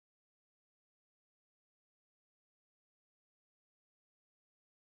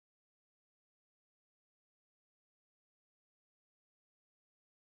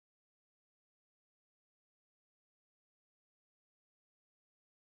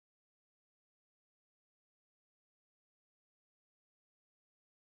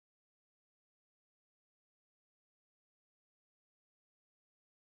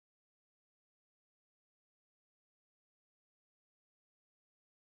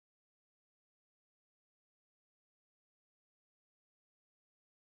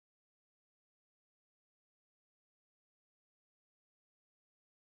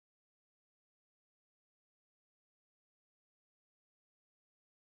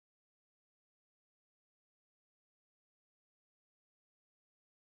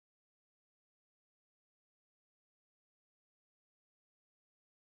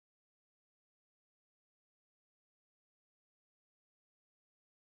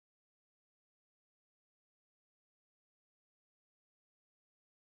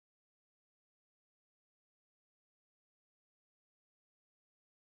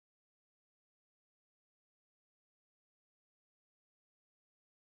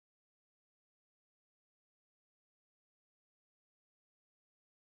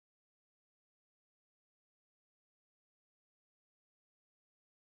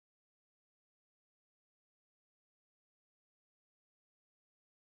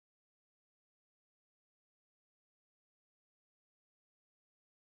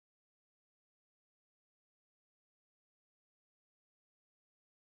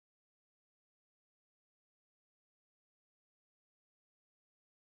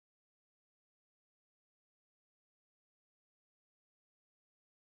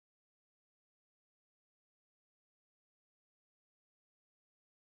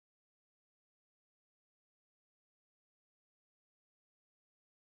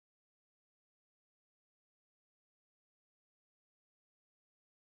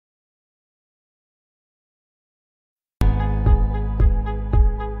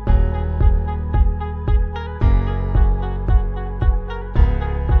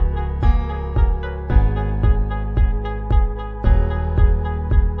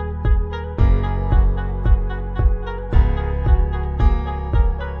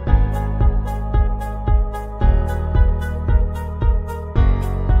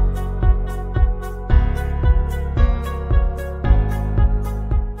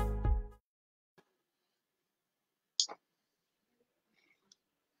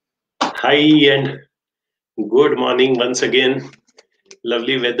Hi and good morning once again.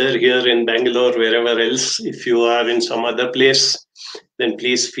 Lovely weather here in Bangalore, wherever else. If you are in some other place, then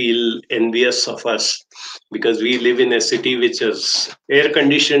please feel envious of us because we live in a city which is air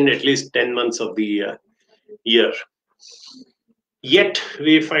conditioned at least 10 months of the year. Yet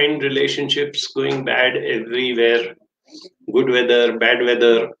we find relationships going bad everywhere. Good weather, bad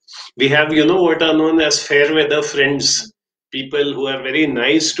weather. We have, what are known as fair weather friends, people who are very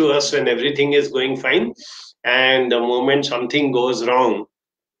nice to us when everything is going fine. And the moment something goes wrong,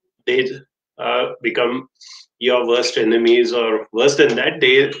 they become your worst enemies, or worse than that,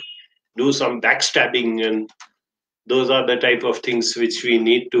 they do some backstabbing. And those are the type of things which we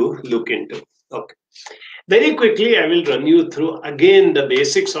need to look into. Okay. Very quickly, I will run you through again the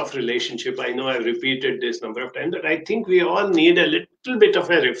basics of relationship. I know I've repeated this number of times, but I think we all need a little bit of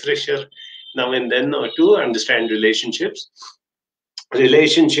a refresher now and then to understand relationships.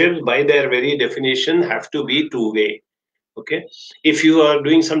 Relationships, by their very definition, have to be two-way. Okay, if you are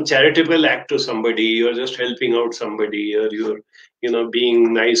doing some charitable act to somebody, you're just helping out somebody, or you're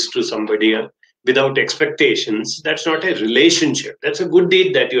being nice to somebody without expectations, that's not a relationship. That's a good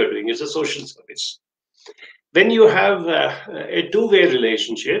deed that you're doing. It's a social service. When you have a two-way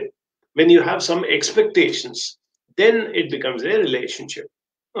relationship, when you have some expectations, then it becomes a relationship.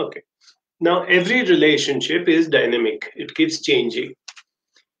 Okay, now every relationship is dynamic. It keeps changing.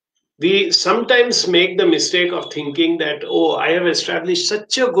 We sometimes make the mistake of thinking that, oh, I have established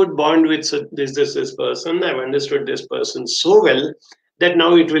such a good bond with this person, I've understood this person so well that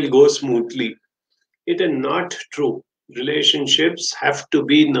now it will go smoothly. It is not true. Relationships have to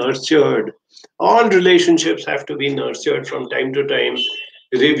be nurtured. All relationships have to be nurtured from time to time,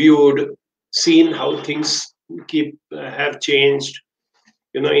 reviewed, seen how things keep have changed.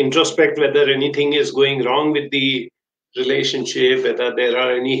 Introspect whether anything is going wrong with the relationship, whether there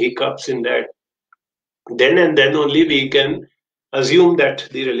are any hiccups in that. Then and then only we can assume that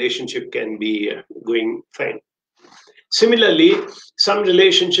the relationship can be going fine. Similarly, some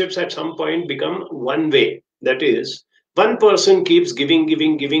relationships at some point become one way. That is, one person keeps giving,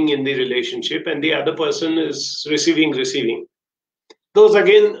 giving, giving in the relationship, and the other person is receiving, receiving. Those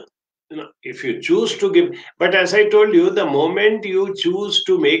again, if you choose to give, but as I told you, the moment you choose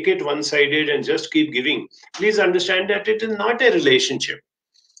to make it one sided and just keep giving, please understand that it is not a relationship.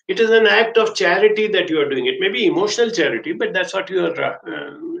 It is an act of charity that you are doing. It may be emotional charity, but that's what you are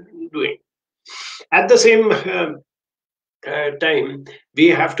doing. At the same time, we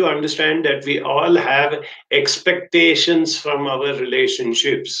have to understand that we all have expectations from our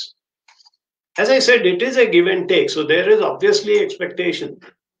relationships. As I said, it is a give and take. So there is obviously expectation.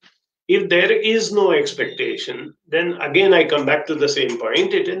 If there is no expectation, then again I come back to the same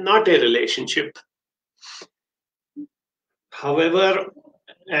point. It is not a relationship. However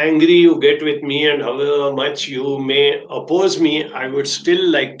angry you get with me and however much you may oppose me, I would still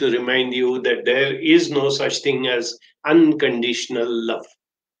like to remind you that there is no such thing as unconditional love.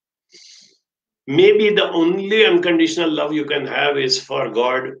 Maybe the only unconditional love you can have is for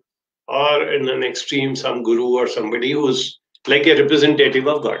God, or in an extreme, some guru or somebody who's like a representative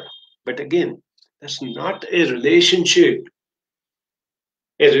of God. But again, that's not a relationship.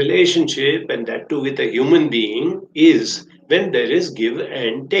 A relationship, and that too with a human being, is when there is give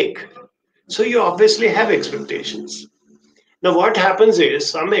and take. So you obviously have expectations. Now, what happens is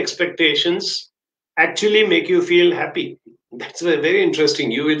some expectations actually make you feel happy. That's very interesting.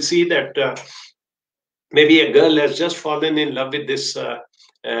 You will see that maybe a girl has just fallen in love with this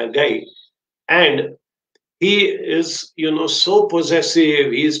guy, and he is, so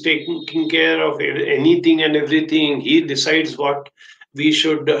possessive. He is taking care of anything and everything. He decides what she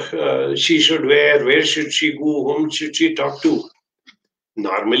should wear, where should she go, whom should she talk to.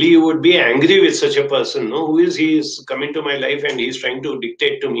 Normally, you would be angry with such a person. No, who is he? Is coming to my life and he's trying to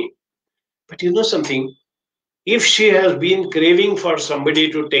dictate to me. But you know something? If she has been craving for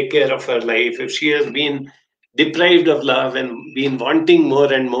somebody to take care of her life, if she has been deprived of love and been wanting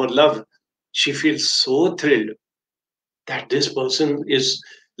more and more love, she feels so thrilled that this person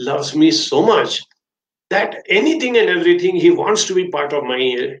loves me so much that anything and everything, he wants to be part of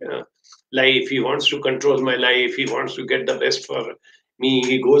my life. He wants to control my life. He wants to get the best for me.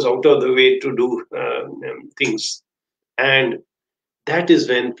 He goes out of the way to do things. And that is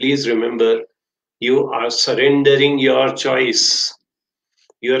when, please remember, you are surrendering your choice.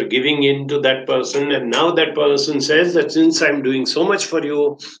 You are giving in to that person. And now that person says that since I'm doing so much for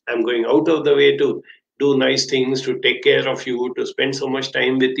you, I'm going out of the way to do nice things, to take care of you, to spend so much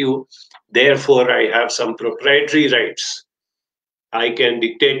time with you. Therefore, I have some proprietary rights. I can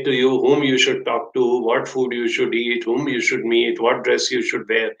dictate to you whom you should talk to, what food you should eat, whom you should meet, what dress you should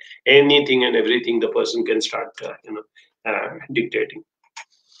wear. Anything and everything the person can start, dictating.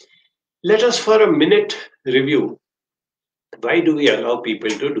 Let us for a minute review, why do we allow people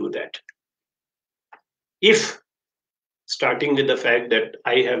to do that? If, starting with the fact that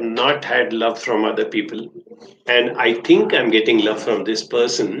I have not had love from other people and I think I'm getting love from this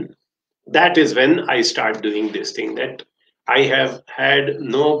person, that is when I start doing this thing, that I have had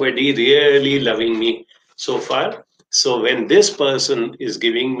nobody really loving me so far. So when this person is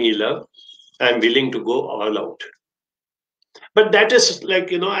giving me love, I'm willing to go all out. But that is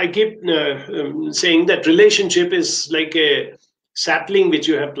like, I keep saying that relationship is like a sapling which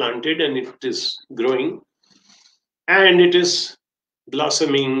you have planted and it is growing and it is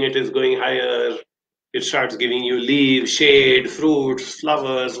blossoming, it is going higher, it starts giving you leaves, shade, fruits,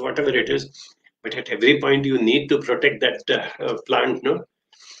 flowers, whatever it is. But at every point, you need to protect that plant. No,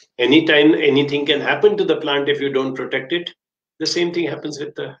 anytime anything can happen to the plant if you don't protect it. The same thing happens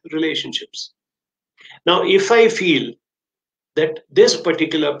with the relationships. Now, if I feel that this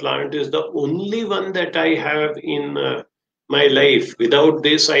particular plant is the only one that I have in my life. Without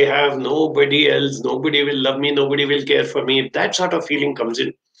this, I have nobody else. Nobody will love me. Nobody will care for me. If that sort of feeling comes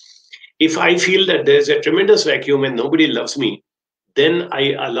in, if I feel that there's a tremendous vacuum and nobody loves me, then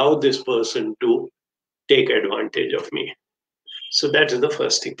I allow this person to take advantage of me. So that is the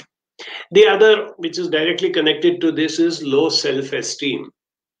first thing. The other, which is directly connected to this, is low self esteem.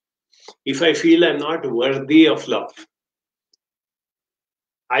 If I feel I'm not worthy of love,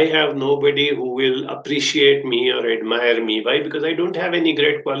 I have nobody who will appreciate me or admire me. Why? Because I don't have any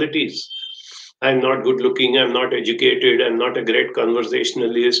great qualities. I'm not good looking, I'm not educated, I'm not a great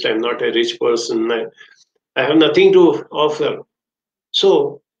conversationalist, I'm not a rich person, I have nothing to offer.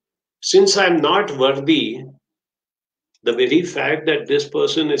 So, since I'm not worthy, the very fact that this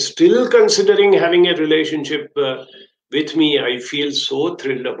person is still considering having a relationship with me, I feel so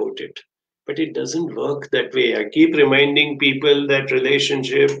thrilled about it. But it doesn't work that way. I keep reminding people that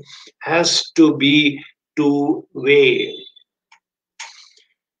relationship has to be two-way.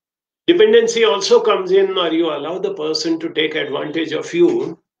 Dependency also comes in, or you allow the person to take advantage of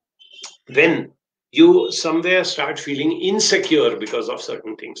you when you somewhere start feeling insecure because of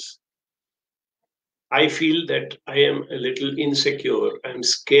certain things. I feel that I am a little insecure. I'm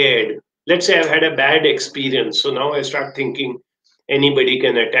scared. Let's say I've had a bad experience. So now I start thinking anybody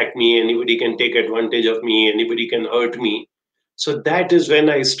can attack me, anybody can take advantage of me, anybody can hurt me. So that is when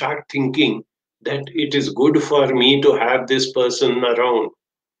I start thinking that it is good for me to have this person around.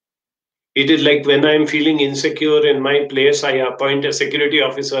 It is like when I'm feeling insecure in my place, I appoint a security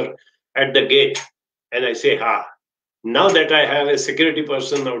officer at the gate and I say, now that I have a security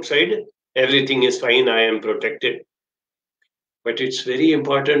person outside, everything is fine, I am protected. But it's very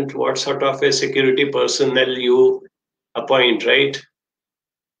important what sort of a security personnel you appoint, right?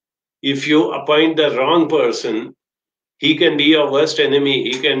 If you appoint the wrong person, he can be your worst enemy.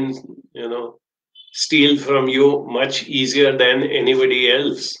 He can, steal from you much easier than anybody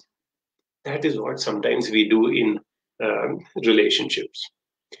else. That is what sometimes we do in relationships.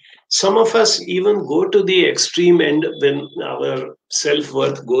 Some of us even go to the extreme end when our self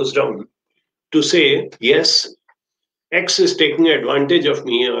worth goes down to say, yes, X is taking advantage of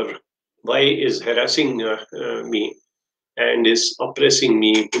me, or Y is harassing me and is oppressing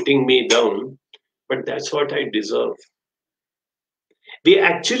me, putting me down, but that's what I deserve. We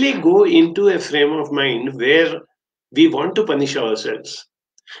actually go into a frame of mind where we want to punish ourselves.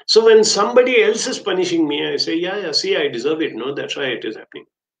 So when somebody else is punishing me, I say, yeah, see, I deserve it. No, that's why it is happening.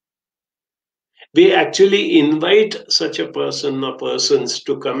 We actually invite such a person or persons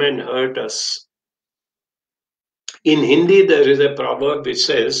to come and hurt us. In Hindi, there is a proverb which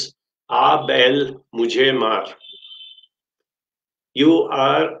says, "A bel mujhe maar." You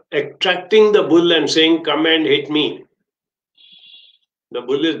are attracting the bull and saying, "Come and hit me." The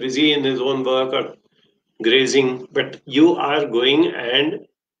bull is busy in his own work or grazing, but you are going and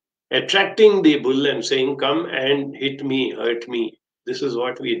attracting the bull and saying, "Come and hit me, hurt me." This is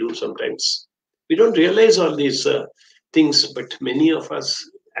what we do sometimes. We don't realize all these things, but many of us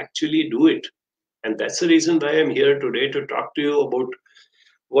actually do it. And that's the reason why I'm here today to talk to you about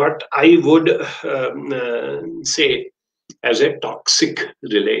what I would say as a toxic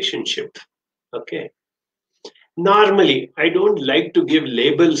relationship. Okay. Normally, I don't like to give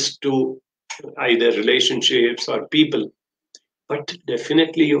labels to either relationships or people, but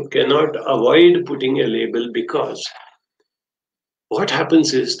definitely you cannot avoid putting a label, because what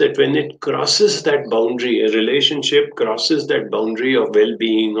happens is that when it crosses that boundary, a relationship crosses that boundary of well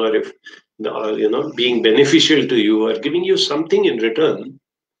being, or if or being beneficial to you or giving you something in return,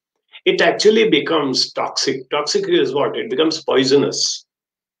 it actually becomes toxic. Toxic is what? It becomes poisonous.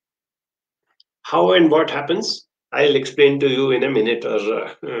 How and what happens? I'll explain to you in a minute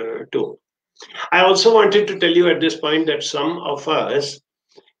or two. I also wanted to tell you at this point that some of us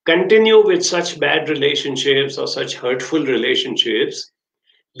continue with such bad relationships or such hurtful relationships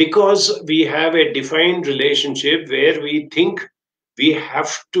because we have a defined relationship where we think we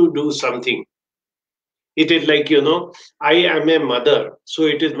have to do something. It is like, I am a mother, so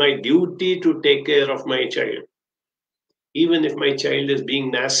it is my duty to take care of my child. Even if my child is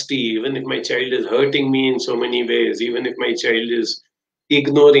being nasty, even if my child is hurting me in so many ways, even if my child is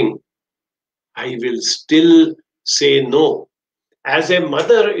ignoring, I will still say no. As a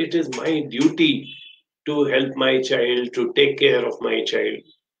mother, it is my duty to help my child, to take care of my child.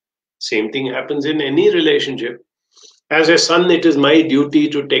 Same thing happens in any relationship. As a son, it is my duty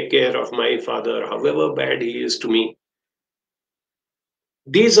to take care of my father, however bad he is to me.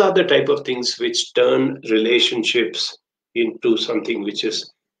 These are the type of things which turn relationships into something which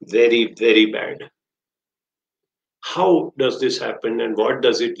is very, very bad. How does this happen and what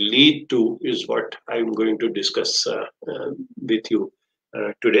does it lead to is what I'm going to discuss with you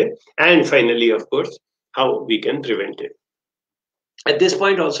today. And finally, of course, how we can prevent it. At this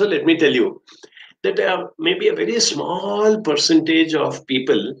point, also, let me tell you that there are maybe a very small percentage of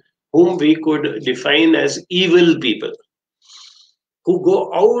people whom we could define as evil people, who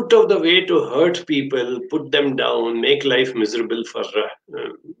go out of the way to hurt people, put them down, make life miserable for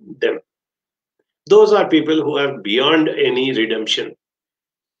them. Those are people who are beyond any redemption.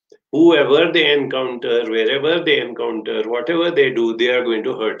 Whoever they encounter, wherever they encounter, whatever they do, they are going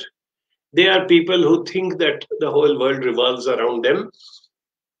to hurt. They are people who think that the whole world revolves around them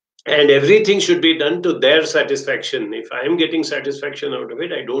and everything should be done to their satisfaction. If I am getting satisfaction out of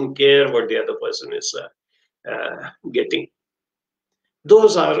it, I don't care what the other person is getting.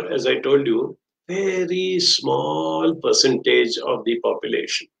 Those are, as I told you, very small percentage of the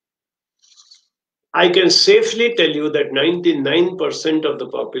population. I can safely tell you that 99% of the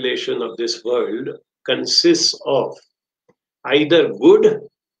population of this world consists of either good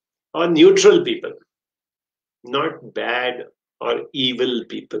or neutral people, not bad or evil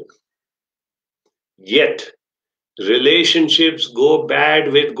people. Yet, relationships go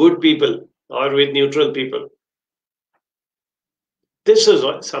bad with good people or with neutral people. This is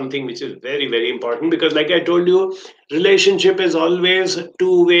something which is very, very important because, like I told you, relationship is always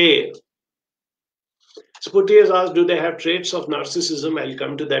two-way. Spooty has asked, do they have traits of narcissism? I'll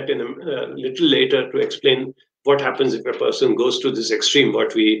come to that in a little later to explain what happens if a person goes to this extreme,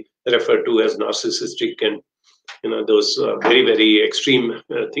 what we refer to as narcissistic and those very, very extreme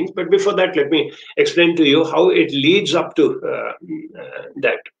things. But before that, let me explain to you how it leads up to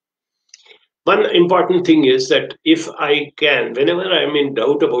that. One important thing is that if I can, whenever I'm in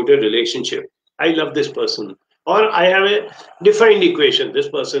doubt about a relationship, I love this person, or I have a defined equation. This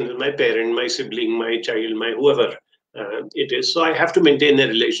person is my parent, my sibling, my child, my whoever it is. So I have to maintain a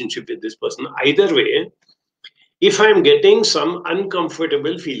relationship with this person. Either way, if I'm getting some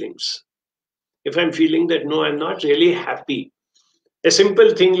uncomfortable feelings, if I'm feeling that no, I'm not really happy, a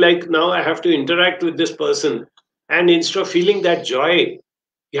simple thing like now I have to interact with this person, and instead of feeling that joy,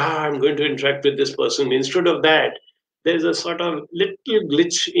 yeah, I'm going to interact with this person. Instead of that, there's a sort of little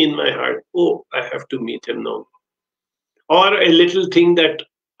glitch in my heart. Oh, I have to meet him now. Or a little thing that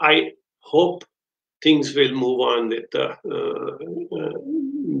I hope things will move on with that.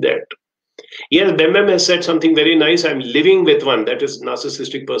 Yes, Bemem has said something very nice. I'm living with one that is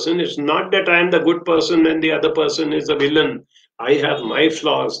narcissistic person. It's not that I am the good person and the other person is the villain. I have my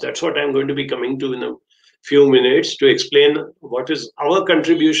flaws. That's what I'm going to be coming to in a few minutes to explain what is our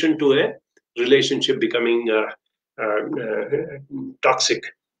contribution to a relationship becoming toxic.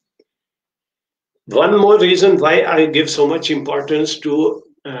 One more reason why I give so much importance to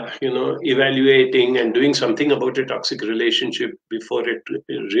evaluating and doing something about a toxic relationship before it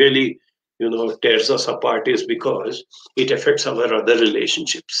really tears us apart is because it affects our other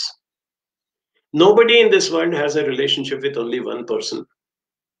relationships. Nobody in this world has a relationship with only one person,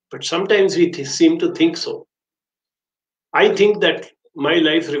 but sometimes we seem to think so. I think that my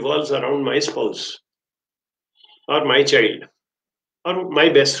life revolves around my spouse or my child or my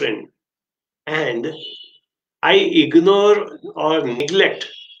best friend, and I ignore or neglect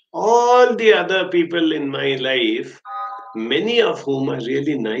all the other people in my life, many of whom are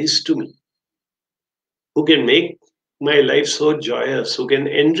really nice to me, who can make my life so joyous, who can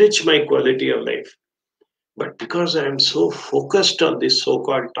enrich my quality of life. But because I am so focused on this so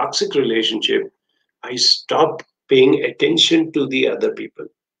called toxic relationship, I stop paying attention to the other people.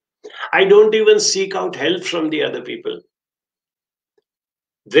 I don't even seek out help from the other people.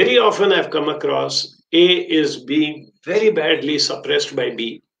 Very often I've come across A is being very badly suppressed by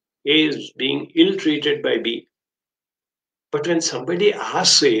B. A is being ill treated by B. But when somebody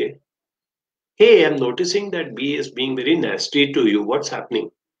asks A, hey, I'm noticing that B is being very nasty to you, what's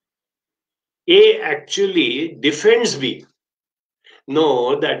happening? A actually defends B.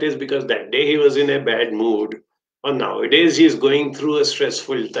 No, that is because that day he was in a bad mood. Or nowadays he's going through a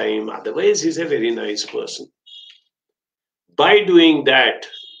stressful time. Otherwise, he's a very nice person. By doing that,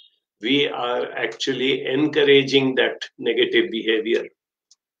 we are actually encouraging that negative behavior,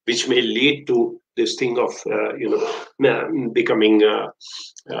 which may lead to this thing of becoming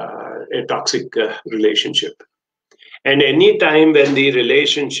a toxic relationship. And any time when the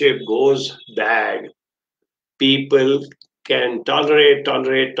relationship goes bad, people can tolerate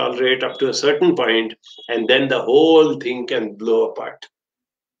up to a certain point, and then the whole thing can blow apart.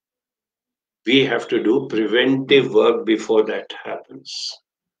 We have to do preventive work before that happens.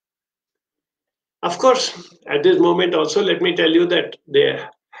 Of course, at this moment, also, let me tell you that there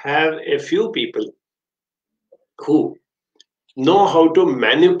have a few people who know how to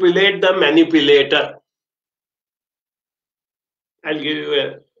manipulate the manipulator. I'll give you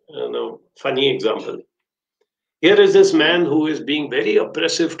a funny example. Here is this man who is being very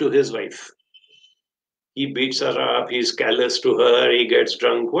oppressive to his wife. He beats her up, he's callous to her, he gets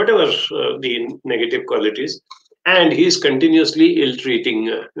drunk, whatever the negative qualities, and he's continuously ill treating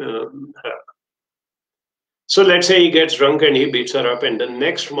her. So let's say he gets drunk and he beats her up, and the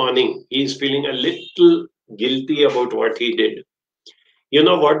next morning he's feeling a little guilty about what he did. You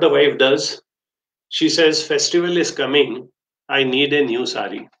know what the wife does? She says, festival is coming, I need a new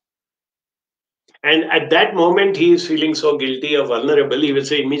sari. And at that moment, he is feeling so guilty or vulnerable, he will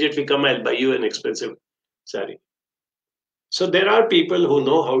say, immediately come, I'll buy you an expensive sari. So there are people who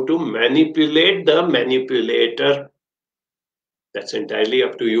know how to manipulate the manipulator. That's entirely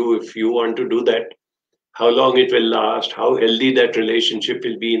up to you if you want to do that. How long it will last, how healthy that relationship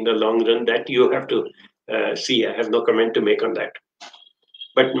will be in the long run, that you have to see. I have no comment to make on that.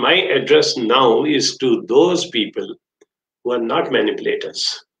 But my address now is to those people who are not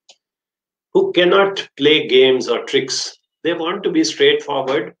manipulators, who cannot play games or tricks. They want to be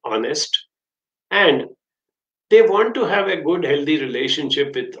straightforward, honest, and they want to have a good, healthy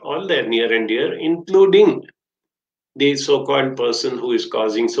relationship with all their near and dear, including the so called person who is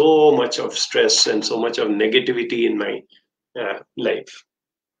causing so much of stress and so much of negativity in my life.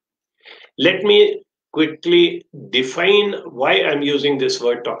 Let me quickly define why I'm using this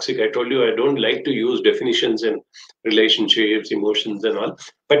word toxic. I told you I don't like to use definitions in relationships, emotions, and all,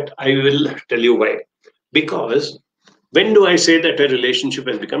 but I will tell you why. Because when do I say that a relationship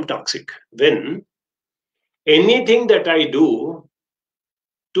has become toxic? When anything that I do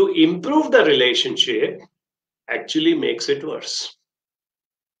to improve the relationship actually makes it worse.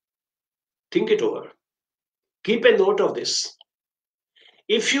 Think it over. Keep a note of this.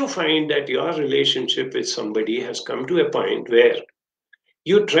 If you find that your relationship with somebody has come to a point where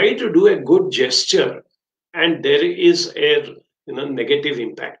you try to do a good gesture and there is a negative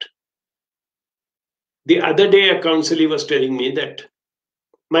impact. The other day, a counselor was telling me that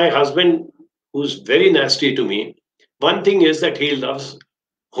my husband, who's very nasty to me, one thing is that he loves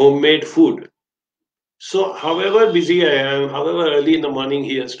homemade food. So, however busy I am, however early in the morning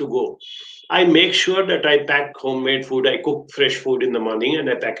he has to go, I make sure that I pack homemade food. I cook fresh food in the morning and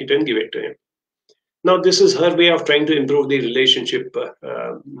I pack it and give it to him. Now, this is her way of trying to improve the relationship,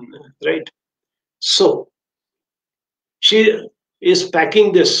 right? So, she is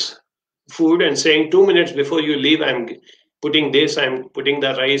packing this food and saying 2 minutes before you leave, I'm putting this, I'm putting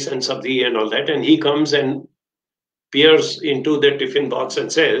the rice and sabzi and all that. And he comes and peers into the tiffin box and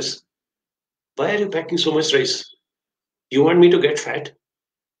says, why are you packing so much rice? You want me to get fat?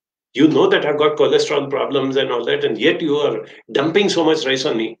 You know that I've got cholesterol problems and all that, and yet you are dumping so much rice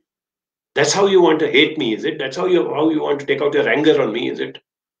on me. That's how you want to hate me, is it? That's how you want to take out your anger on me, is it?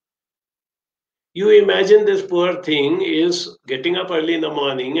 You imagine this poor thing is getting up early in the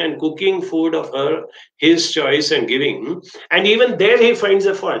morning and cooking food of his choice and giving, and even there he finds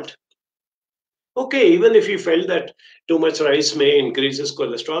a fault. Okay, even if he felt that too much rice may increase his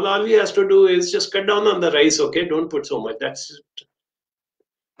cholesterol, all he has to do is just cut down on the rice. Okay, don't put so much. That's it.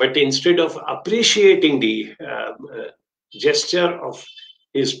 But instead of appreciating the gesture of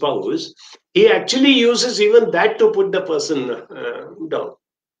his spouse, he actually uses even that to put the person down.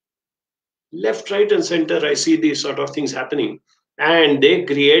 Left, right, and center, I see these sort of things happening, and they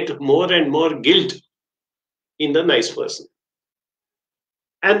create more and more guilt in the nice person.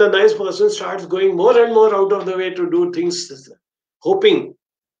 And the nice person starts going more and more out of the way to do things, hoping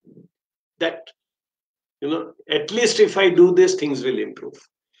that, at least if I do this, things will improve.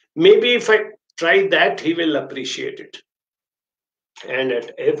 Maybe if I try that, he will appreciate it. And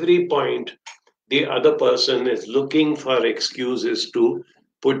at every point, the other person is looking for excuses to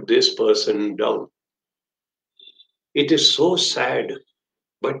put this person down. It is so sad,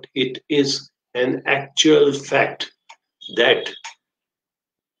 but it is an actual fact that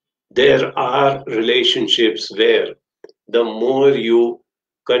there are relationships where the more you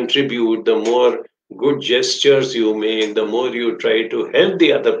contribute, the more good gestures you make, the more you try to help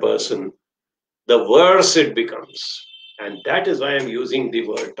the other person, the worse it becomes. And that is why I'm using the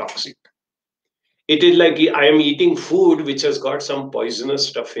word toxic. It is like I am eating food which has got some poisonous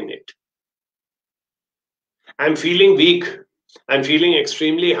stuff in it. I'm feeling weak. I'm feeling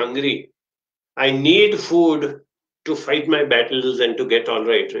extremely hungry. I need food to fight my battles and to get all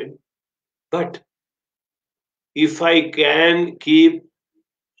right, right? But if I can keep,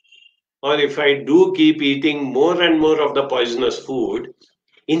 or if I do keep eating more and more of the poisonous food,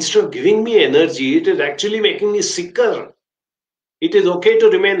 instead of giving me energy, it is actually making me sicker. It is okay to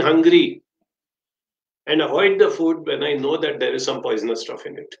remain hungry and avoid the food when I know that there is some poisonous stuff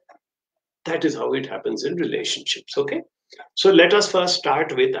in it. That is how it happens in relationships. Okay. So let us first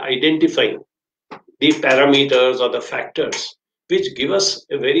start with identifying the parameters or the factors which give us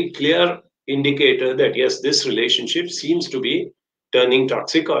a very clear indicator that yes, this relationship seems to be turning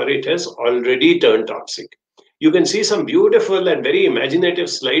toxic or it has already turned toxic. You can see some beautiful and very imaginative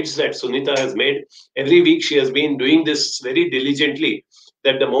slides that Sunita has made. Every week she has been doing this very diligently,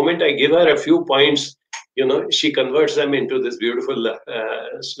 that the moment I give her a few points, she converts them into this beautiful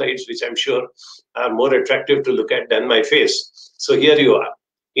slides, which I'm sure are more attractive to look at than my face. So here you are,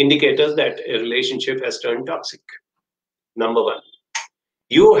 indicators that a relationship has turned toxic. Number one,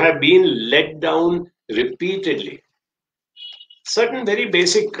 you have been let down repeatedly. Certain very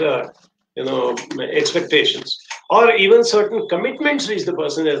basic, expectations, or even certain commitments which the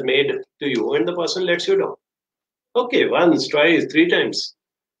person has made to you, and the person lets you down. Okay, once, twice, three times.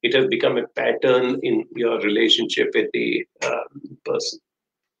 It has become a pattern in your relationship with the person.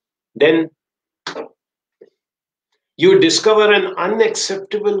 Then you discover an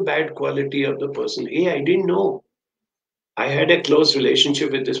unacceptable bad quality of the person. Hey, I didn't know. I had a close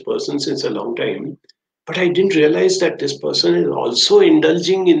relationship with this person since a long time, but I didn't realize that this person is also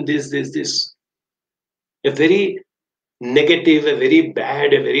indulging in this. A very negative, a very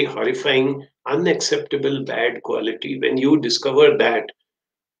bad, a very horrifying, unacceptable bad quality. When you discover that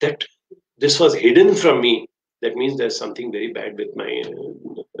this was hidden from me, that means there's something very bad with my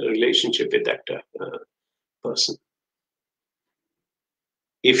relationship with that person.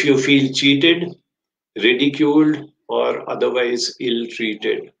 If you feel cheated, ridiculed, or otherwise ill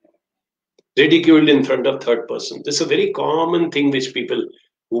treated, ridiculed in front of third person. This is a very common thing which people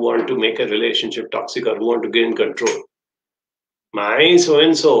who want to make a relationship toxic or who want to gain control. My so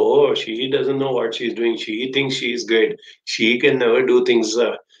and so, she doesn't know what she's doing. She thinks she's great. She can never do things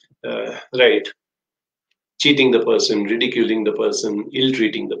right. Cheating the person, ridiculing the person, ill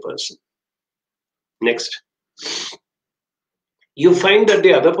treating the person. Next, you find that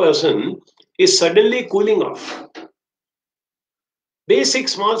the other person is suddenly cooling off. Basic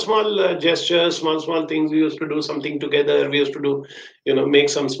small gestures, small things. We used to do something together. We used to do, make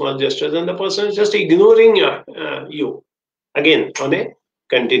some small gestures, and the person is just ignoring you again on a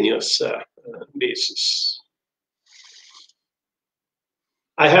continuous basis.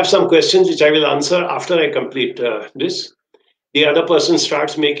 I have some questions which I will answer after I complete this. The other person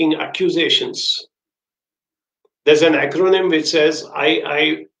starts making accusations. There's an acronym which says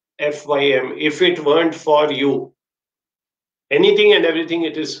IIFYM. If it weren't for you, anything and everything,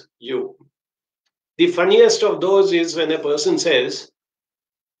 it is you. The funniest of those is when a person says,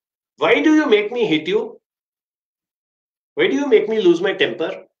 why do you make me hit you? Why do you make me lose my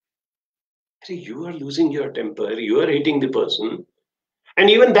temper? See, you are losing your temper, you are hitting the person, and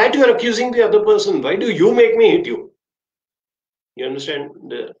even that you are accusing the other person. Why do you make me hit you? You understand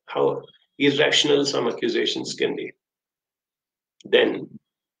how irrational some accusations can be. Then,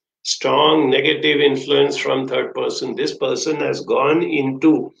 strong negative influence from third person. This person has gone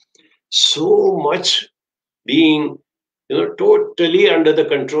into so much being, totally under the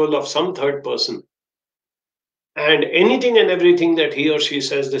control of some third person. And anything and everything that he or she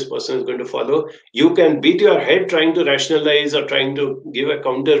says, this person is going to follow. You can beat your head trying to rationalize or trying to give a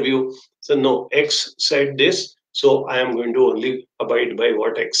counter view. So, no, X said this, so I am going to only abide by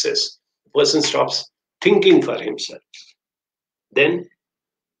what X says. The person stops thinking for himself. Then,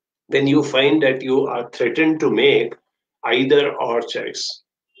 when you find that you are threatened to make either or choice,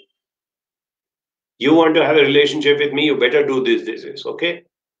 you want to have a relationship with me, you better do this, okay?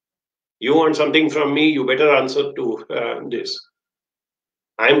 You want something from me, you better answer to this.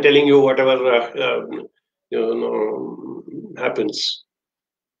 I'm telling you whatever happens.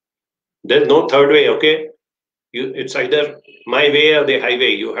 There's no third way, okay? It's either my way or the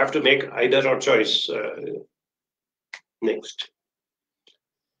highway. You have to make either or choice. Next,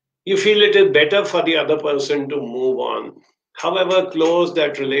 you feel it is better for the other person to move on. However close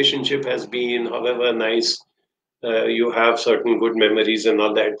that relationship has been, however nice you have certain good memories and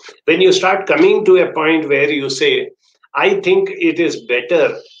all that. When you start coming to a point where you say, I think it is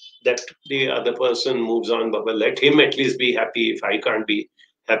better that the other person moves on, Baba, let him at least be happy if I can't be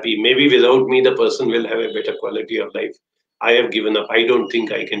happy. Maybe without me, the person will have a better quality of life. I have given up. I don't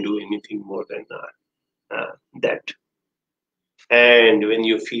think I can do anything more than that. And when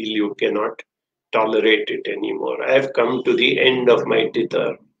you feel you cannot tolerate it anymore, I have come to the end of my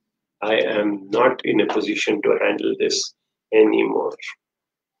tether. I am not in a position to handle this anymore.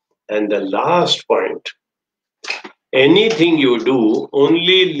 And the last point, anything you do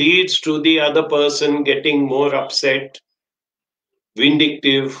only leads to the other person getting more upset,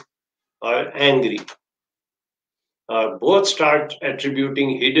 vindictive, or angry. Both start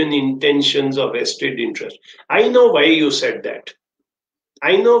attributing hidden intentions of vested interest. I know why you said that.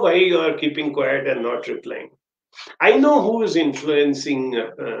 I know why you are keeping quiet and not replying. I know who is influencing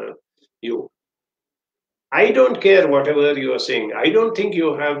you. I don't care whatever you are saying. I don't think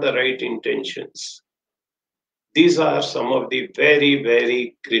you have the right intentions. These are some of the very,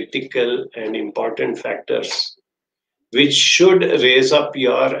 very critical and important factors which should raise up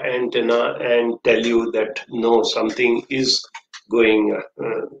your antenna and tell you that no, something is going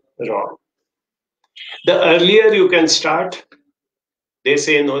wrong. The earlier you can start, they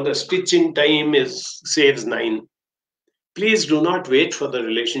say no, the stitch in time is saves nine. Please do not wait for the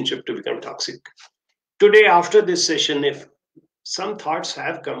relationship to become toxic. Today, after this session, if some thoughts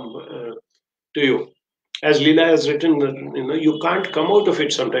have come to you, as Leela has written, you can't come out of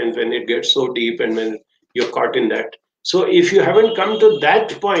it sometimes when it gets so deep and when you're caught in that. So if you haven't come to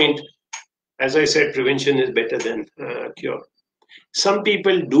that point, as I said, prevention is better than cure. Some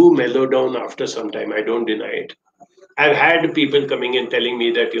people do mellow down after some time. I don't deny it. I've had people coming and telling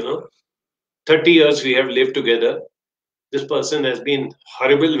me that, 30 years we have lived together. This person has been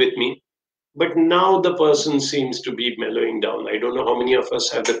horrible with me. But now the person seems to be mellowing down. I don't know how many of us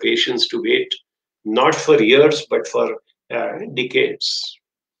have the patience to wait, not for years, but for decades.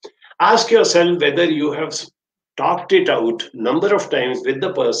 Ask yourself whether you have talked it out number of times with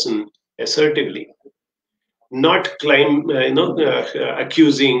the person assertively, not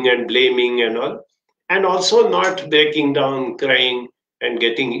accusing and blaming and all, and also not breaking down, crying, and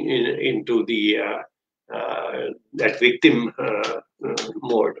getting into the that victim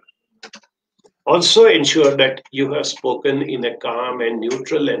mode. Also ensure that you have spoken in a calm and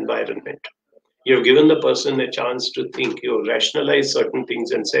neutral environment. You've given the person a chance to think. You've rationalized certain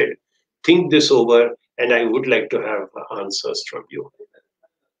things and said, think this over, and I would like to have answers from you.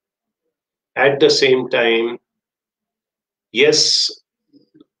 At the same time, yes,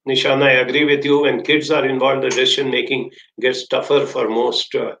 Nishan, I agree with you. When kids are involved, the decision making gets tougher for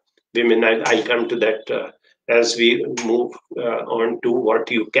most women. I'll come to that as we move on to what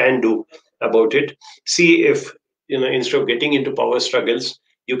you can do about it. See if, instead of getting into power struggles,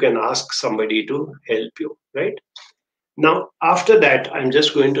 you can ask somebody to help you, right? Now, after that, I'm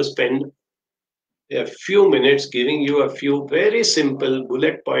just going to spend a few minutes giving you a few very simple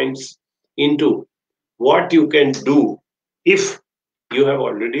bullet points into what you can do if you have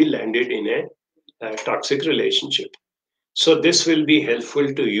already landed in a toxic relationship. So, this will be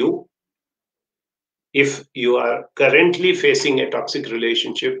helpful to you if you are currently facing a toxic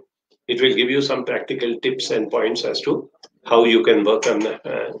relationship. It will give you some practical tips and points as to how you can work on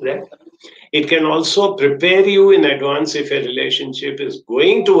that. It can also prepare you in advance if a relationship is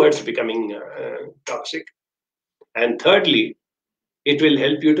going towards becoming toxic. And thirdly, it will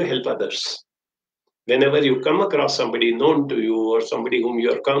help you to help others. Whenever you come across somebody known to you or somebody whom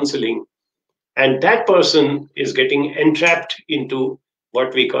you are counseling, and that person is getting entrapped into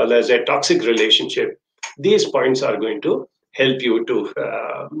what we call as a toxic relationship, these points are going to help you to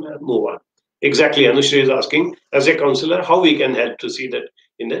move on. Exactly, Anushri is asking, as a counselor, how we can help to see that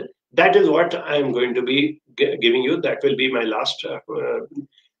in the that is what I'm going to be giving you. That will be my last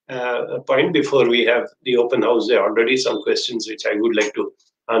point before we have the open house. There are already some questions which I would like to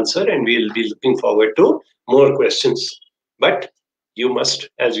answer, and we'll be looking forward to more questions. But you must,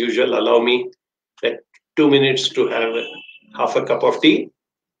 as usual, allow me that 2 minutes to have half a cup of tea,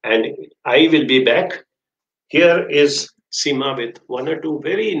 and I will be back. Here is Seema with one or two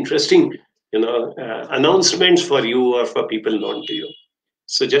very interesting, announcements for you or for people known to you.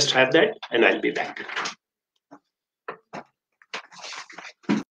 So just have that, and I'll be back.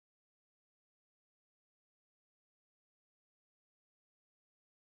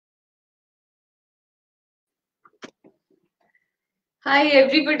 Hi,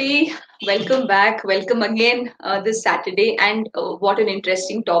 everybody. Welcome back. Welcome again this Saturday. And what an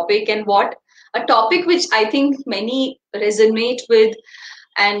interesting topic, and what a topic which I think many resonate with.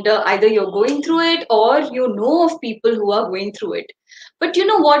 And either you're going through it or you know of people who are going through it. But you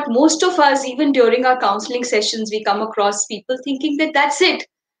know what? Most of us, even during our counseling sessions, we come across people thinking that that's it.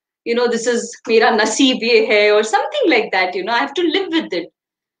 This is mera naseeb ye hai, or something like that. I have to live with it.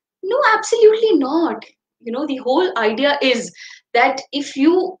 No, absolutely not. The whole idea is that if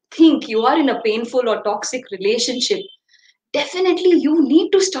you think you are in a painful or toxic relationship, definitely you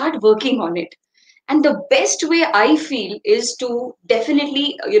need to start working on it. And the best way I feel is to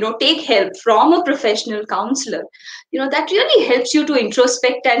definitely, take help from a professional counselor. That really helps you to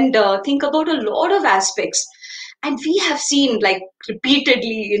introspect and think about a lot of aspects. And we have seen, like,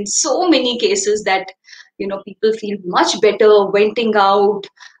 repeatedly in so many cases that people feel much better venting out,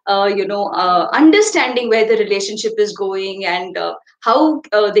 understanding where the relationship is going, and how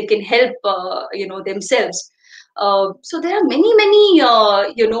they can help themselves. So there are many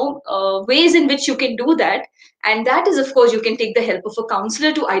ways in which you can do that, and that is, of course, you can take the help of a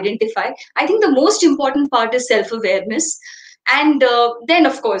counselor to identify. I think the most important part is self awareness, and then,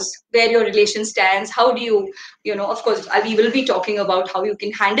 of course, where your relation stands. How do you, of course, we will be talking about how you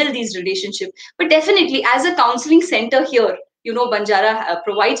can handle these relationships. But definitely, as a counseling center here, Banjara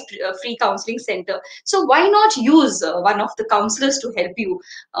provides free counseling center. So why not use one of the counselors to help you,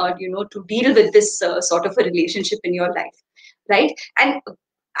 to deal with this sort of a relationship in your life, right? And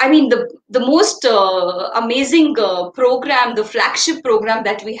I mean, the most amazing program, the flagship program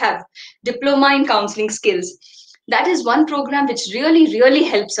that we have, Diploma in Counseling Skills. That is one program which really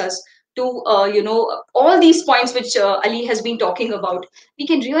helps us to, all these points which Ali has been talking about. We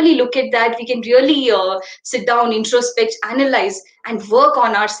can really look at that. We can really sit down, introspect, analyze, and work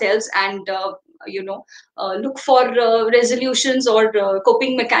on ourselves, and look for resolutions or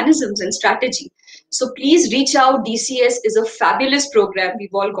coping mechanisms and strategy. So please reach out. DCS is a fabulous program.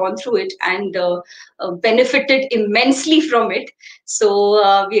 We've all gone through it and benefited immensely from it.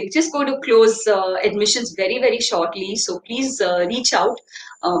 So we're just going to close admissions very shortly. So please reach out.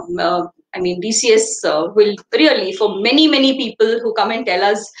 Um, uh, I mean, DCS will really, for many people who come and tell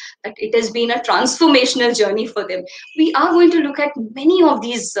us that it has been a transformational journey for them. We are going to look at many of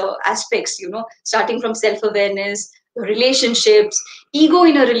these aspects, starting from self-awareness, relationships, ego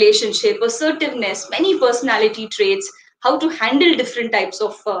in a relationship, assertiveness, many personality traits, how to handle different types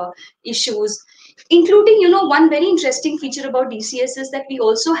of issues, including, one very interesting feature about DCS is that we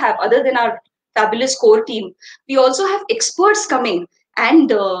also have, other than our fabulous core team, we also have experts coming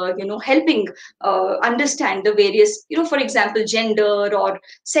and helping understand the various, for example, gender or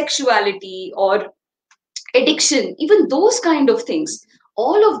sexuality or addiction, even those kind of things.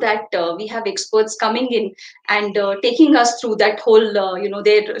 All of that, we have experts coming in and taking us through that whole,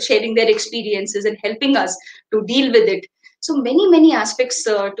 they're sharing their experiences and helping us to deal with it. So many aspects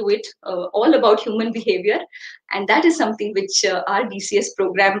to it, all about human behavior. And that is something which our DCS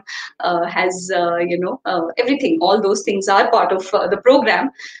program has, everything, all those things are part of the program.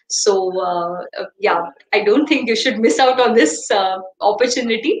 So yeah, I don't think you should miss out on this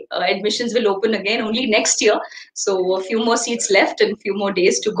opportunity. Admissions will open again only next year. So a few more seats left and a few more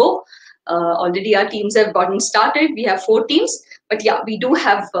days to go. Already our teams have gotten started. We have 4 teams, but yeah, we do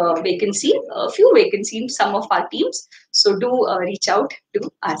have vacancy, a few vacancies in some of our teams. So do reach out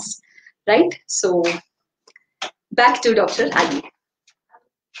to us, right? So back to Dr. Ali.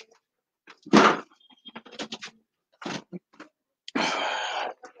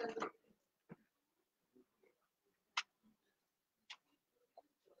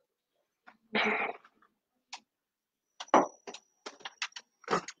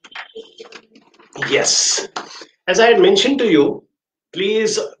 Yes. As I had mentioned to you,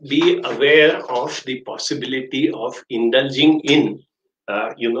 please be aware of the possibility of indulging in,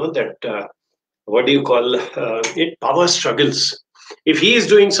 that, what do you call it, power struggles. If he is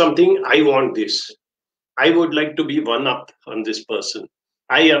doing something, I want this. I would like to be one up on this person.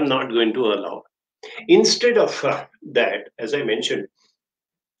 I am not going to allow. Instead of that, as I mentioned,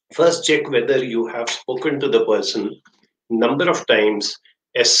 first check whether you have spoken to the person number of times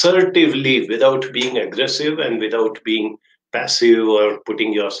assertively without being aggressive and without being passive or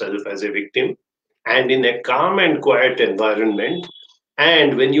putting yourself as a victim, and in a calm and quiet environment.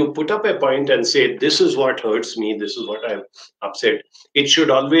 And when you put up a point and say, this is what hurts me, this is what I'm upset, it should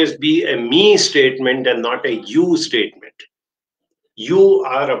always be a me statement and not a you statement. You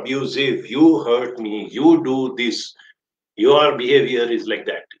are abusive, you hurt me, you do this, your behavior is like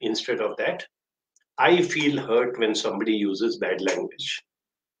that. Instead of that, I feel hurt when somebody uses bad language.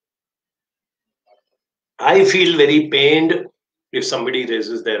 I feel very pained if somebody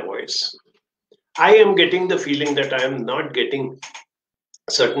raises their voice. I am getting the feeling that I am not getting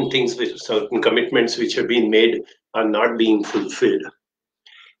certain things, which certain commitments which have been made are not being fulfilled.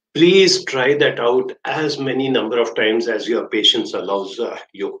 Please try that out as many number of times as your patience allows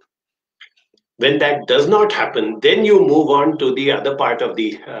you. When that does not happen, then you move on to the other part of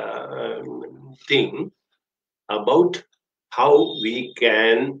the thing about how we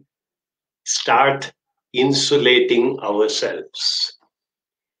can start insulating ourselves.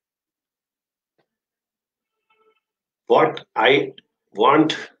 What I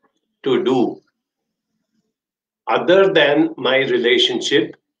want to do, other than my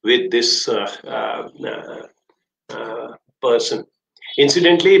relationship with this person.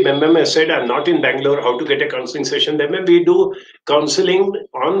 Incidentally, Bembem has said, I'm not in Bangalore, how to get a counseling session. Then we do counseling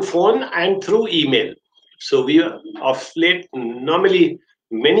on phone and through email. So we are of late, normally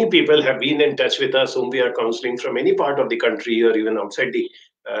many people have been in touch with us whom we are counseling from any part of the country or even outside the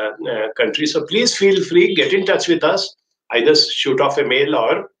country. So please feel free, get in touch with us, either shoot off a mail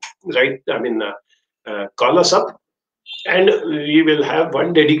or call us up, and we will have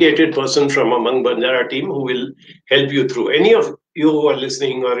one dedicated person from among Banjara team who will help you through. Any of you who are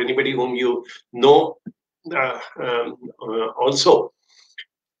listening or anybody whom you know also.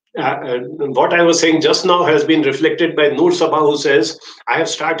 What I was saying just now has been reflected by Noor Sabha, who says, I have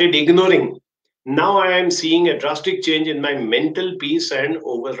started ignoring. Now I am seeing a drastic change in my mental peace and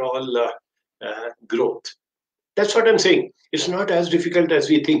overall growth. That's what I'm saying. It's not as difficult as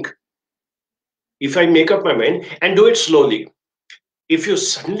we think. If I make up my mind and do it slowly, if you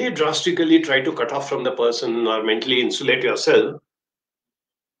suddenly drastically try to cut off from the person or mentally insulate yourself,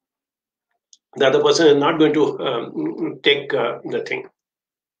 the other person is not going to take the thing.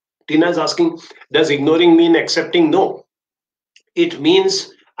 Tina is asking, does ignoring mean accepting? No. It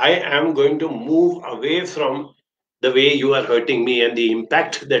means I am going to move away from the way you are hurting me and the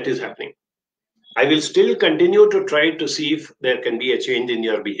impact that is happening. I will still continue to try to see if there can be a change in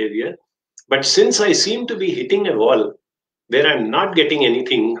your behavior. But since I seem to be hitting a wall where I'm not getting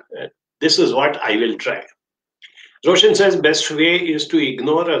anything, this is what I will try. Roshan says best way is to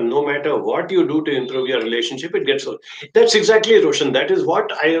ignore, and no matter what you do to improve your relationship, it gets worse. That's exactly, Roshan. That is what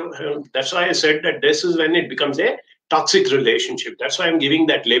I. That's why I said that this is when it becomes a toxic relationship. That's why I'm giving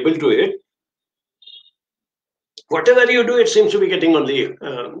that label to it. Whatever you do, it seems to be getting only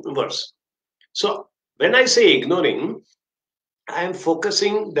worse. So when I say ignoring, I am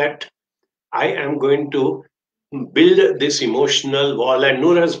focusing that I am going to build this emotional wall. And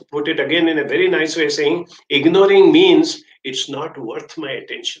Noor has put it again in a very nice way, saying ignoring means it's not worth my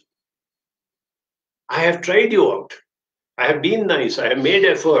attention. I have tried you out. I have been nice. I have made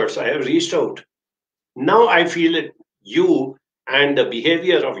efforts. I have reached out. Now I feel it. You and the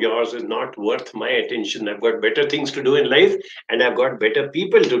behavior of yours is not worth my attention. I've got better things to do in life, and I've got better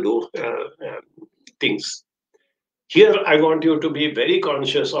people to do things. Here, I want you to be very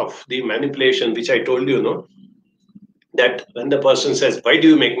conscious of the manipulation, which I told you, no? That when the person says, why do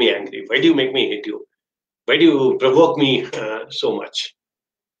you make me angry? Why do you make me hate you? Why do you provoke me so much?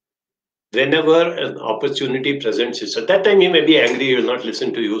 Whenever an opportunity presents itself, at that time he may be angry, he will not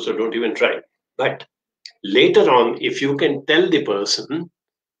listen to you, so don't even try. But later on, if you can tell the person,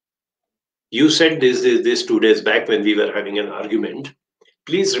 you said this 2 days back when we were having an argument,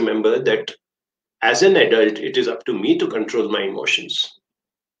 please remember that as an adult, it is up to me to control my emotions.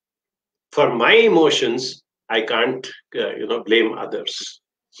 For my emotions, I can't, blame others.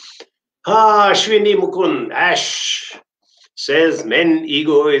 Ashwini Mukund, Ash, says men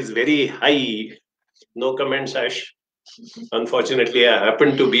ego is very high. No comments, Ash. Unfortunately, I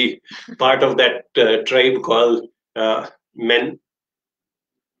happen to be part of that tribe called men.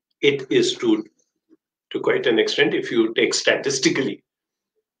 It is true to quite an extent if you take statistically.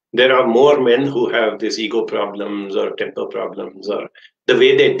 There are more men who have these ego problems or temper problems or the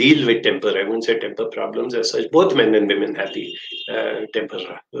way they deal with temper. I won't say temper problems as such. Both men and women have the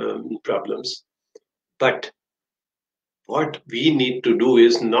temper problems. But what we need to do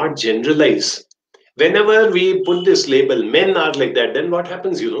is not generalize. Whenever we put this label, men are like that, then what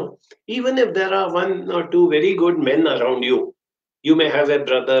happens, Even if there are one or two very good men around you, you may have a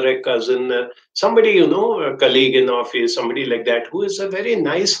brother, a cousin, somebody, a colleague in office, somebody like that, who is a very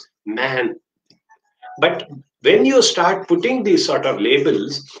nice man. But when you start putting these sort of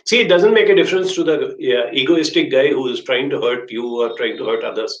labels, see, it doesn't make a difference to the egoistic guy who is trying to hurt you or trying to hurt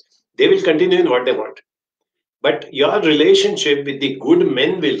others. They will continue in what they want. but your relationship with the good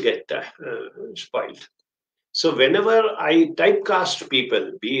men will get spoiled. So whenever I typecast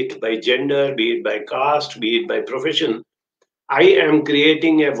people, be it by gender, be it by caste, be it by profession, I am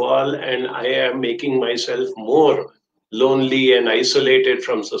creating a wall and I am making myself more lonely and isolated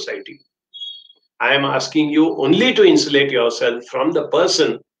from society. I am asking you only to insulate yourself from the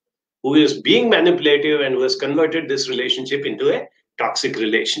person who is being manipulative and who has converted this relationship into a toxic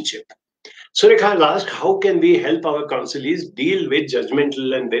relationship. Surekha has asked, how can we help our counselees deal with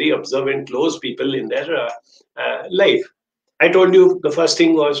judgmental and very observant, close people in their life? I told you the first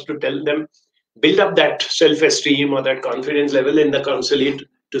thing was to tell them, build up that self esteem or that confidence level in the counselee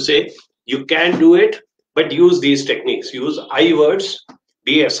to say, you can do it, but use these techniques. Use I words,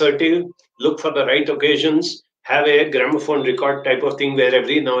 be assertive, look for the right occasions, have a gramophone record type of thing where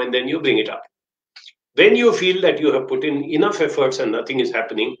every now and then you bring it up. When you feel that you have put in enough efforts and nothing is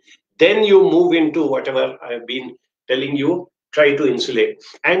happening, then you move into whatever I've been telling you, try to insulate.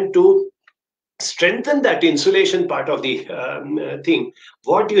 And to strengthen that insulation part of the thing,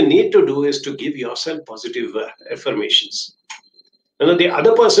 what you need to do is to give yourself positive affirmations. You know, the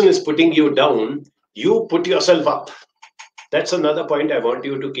other person is putting you down, you put yourself up. That's another point I want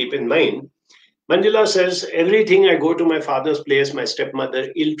you to keep in mind. Manjula says, everything I go to my father's place, my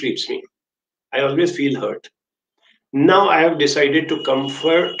stepmother ill treats me. I always feel hurt. Now I have decided to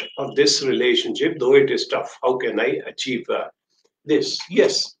comfort of this relationship, though it is tough. How can I achieve this?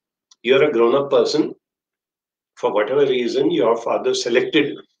 Yes, you're a grown up person. For whatever reason, your father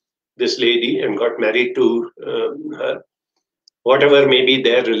selected this lady and got married to her. Whatever may be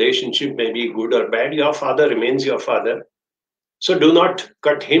their relationship, may be good or bad, your father remains your father. So do not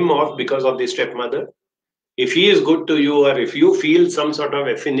cut him off because of the stepmother. If he is good to you, or if you feel some sort of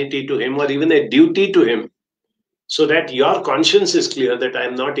affinity to him, or even a duty to him, so that your conscience is clear that I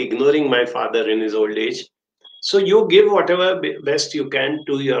am not ignoring my father in his old age. So you give whatever best you can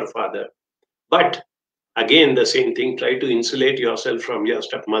to your father. But again, the same thing, try to insulate yourself from your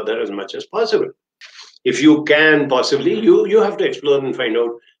stepmother as much as possible. If you can possibly, you have to explore and find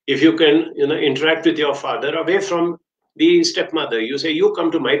out if you can, interact with your father away from the stepmother. You say, you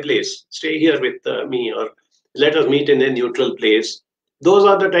come to my place, stay here with me, or let us meet in a neutral place. Those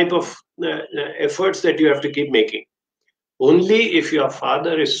are the type of efforts that you have to keep making. Only if your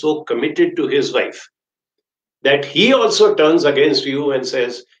father is so committed to his wife that he also turns against you and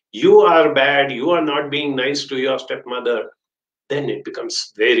says, you are bad, you are not being nice to your stepmother, then it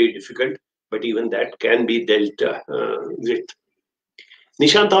becomes very difficult. But even that can be dealt with.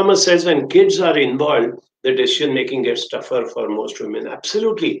 Nishan Thomas says, when kids are involved, the decision making gets tougher for most women.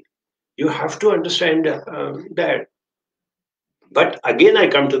 Absolutely. You have to understand that. But again, I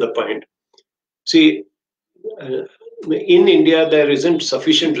come to the point. See, uh, in India, there isn't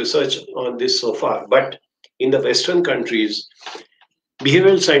sufficient research on this so far, but in the Western countries,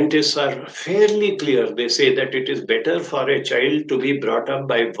 behavioral scientists are fairly clear. They say that it is better for a child to be brought up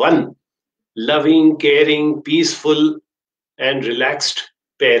by one loving, caring, peaceful, and relaxed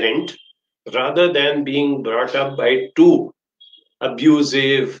parent rather than being brought up by two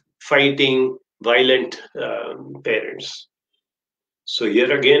abusive, fighting, violent parents. So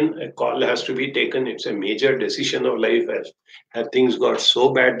here again, a call has to be taken. It's a major decision of life. Have things got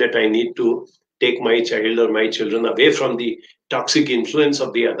so bad that I need to take my child or my children away from the toxic influence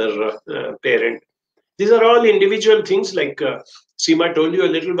of the other parent? These are all individual things. Like Seema told you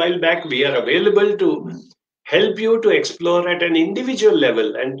a little while back, we are available to help you to explore at an individual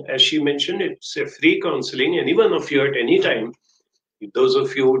level. And as she mentioned, it's a free counseling. Any one of you at any time, those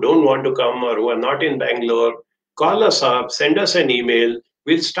of you who don't want to come or who are not in Bangalore, call us up, send us an email.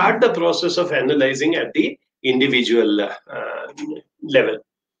 We'll start the process of analyzing at the individual level.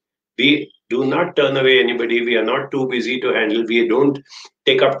 We do not turn away anybody. We are not too busy to handle. We don't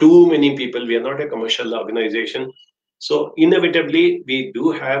take up too many people. We are not a commercial organization. So, inevitably, we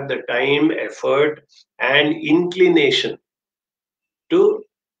do have the time, effort, and inclination to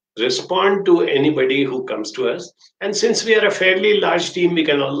respond to anybody who comes to us. And since we are a fairly large team, we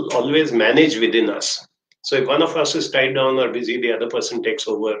can always manage within us. So if one of us is tied down or busy, the other person takes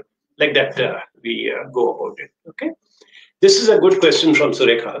over. Like that, we go about it. Okay. This is a good question from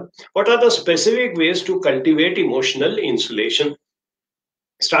Surekha. What are the specific ways to cultivate emotional insulation?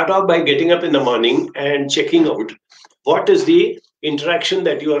 Start off by getting up in the morning and checking out what is the interaction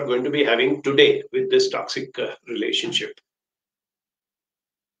that you are going to be having today with this toxic relationship,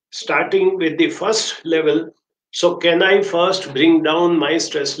 starting with the first level. So, can I first bring down my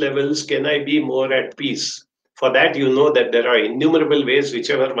stress levels? Can I be more at peace? For that, you know that there are innumerable ways,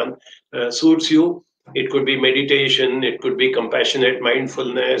 whichever one suits you. It could be meditation, it could be compassionate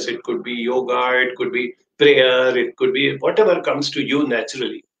mindfulness, it could be yoga, it could be prayer, it could be whatever comes to you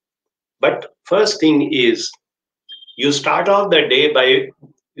naturally. But first thing is, you start off the day by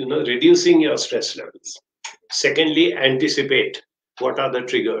reducing your stress levels. Secondly, anticipate what are the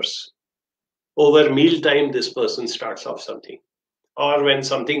triggers. Over mealtime, this person starts off something. Or when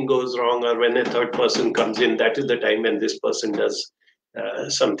something goes wrong, or when a third person comes in, that is the time when this person does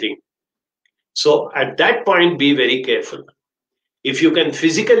something. So at that point, be very careful. If you can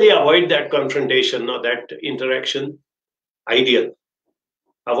physically avoid that confrontation or that interaction, ideal.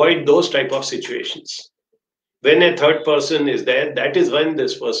 Avoid those type of situations. When a third person is there, that is when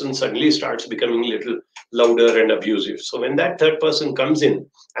this person suddenly starts becoming a little louder and abusive. So when that third person comes in,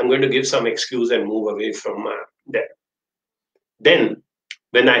 I'm going to give some excuse and move away from there. Then,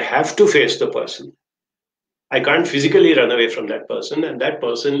 when I have to face the person, I can't physically run away from that person, and that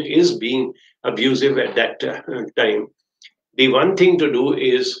person is being abusive at that time. The one thing to do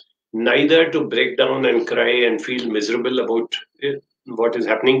is neither to break down and cry and feel miserable about what is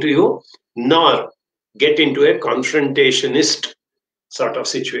happening to you, nor get into a confrontationist sort of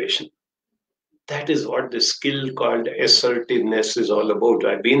situation. That is what the skill called assertiveness is all about.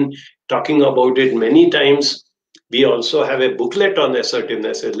 I've been talking about it many times. We also have a booklet on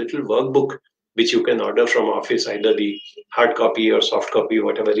assertiveness, a little workbook which you can order from office, either the hard copy or soft copy,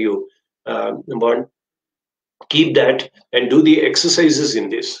 whatever you want. Keep that and do the exercises in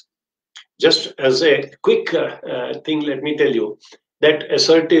this. Just as a quick thing, let me tell you that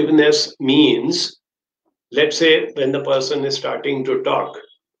assertiveness means, let's say, when the person is starting to talk,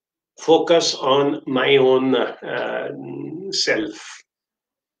 focus on my own self,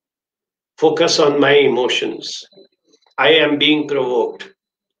 focus on my emotions. I am being provoked.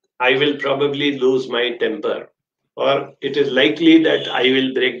 I will probably lose my temper, or it is likely that I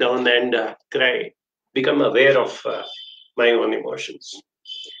will break down and cry. Become aware of my own emotions.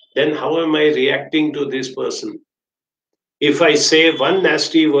 Then, how am I reacting to this person? If I say one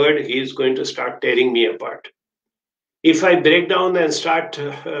nasty word, he is going to start tearing me apart. If I break down and start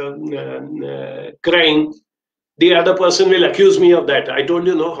crying, the other person will accuse me of that. I told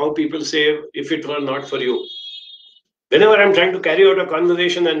you, know how people say, if it were not for you. Whenever I'm trying to carry out a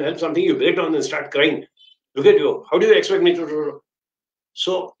conversation and help something, you break down and start crying. Look at you. How do you expect me to do?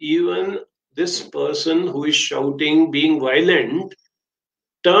 So even this person who is shouting, being violent,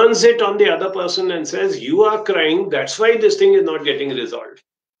 turns it on the other person and says, you are crying. That's why this thing is not getting resolved.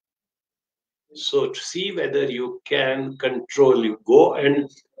 So to see whether you can control, you go and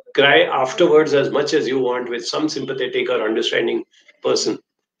cry afterwards as much as you want with some sympathetic or understanding person.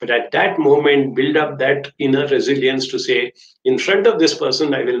 But at that moment, build up that inner resilience to say, in front of this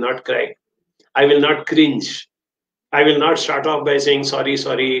person, I will not cry. I will not cringe. I will not start off by saying, sorry,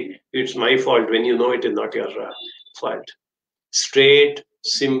 sorry, it's my fault, when you know it is not your fault. Straight,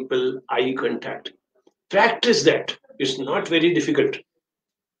 simple eye contact. Practice that. It's not very difficult.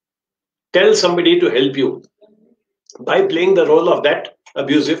 Tell somebody to help you by playing the role of that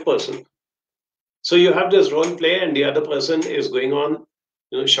abusive person. So you have this role play, and the other person is going on,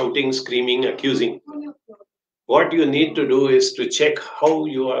 shouting, screaming, accusing. What you need to do is to check how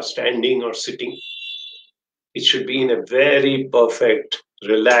you are standing or sitting. It should be in a very perfect,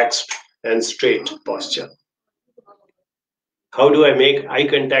 relaxed, and straight posture. How do I make eye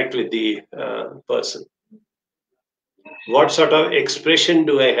contact with the person? What sort of expression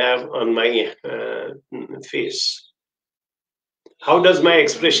do I have on my face? How does my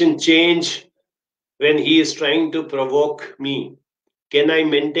expression change when he is trying to provoke me? Can I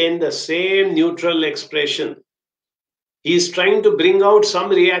maintain the same neutral expression? He is trying to bring out some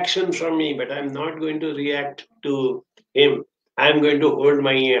reaction from me, but I'm not going to react to him. I'm going to hold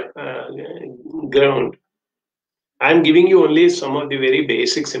my ground. I'm giving you only some of the very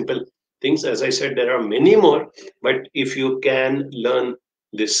basic, simple things. As I said, there are many more, but if you can learn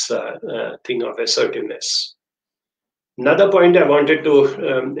this thing of assertiveness. Another point I wanted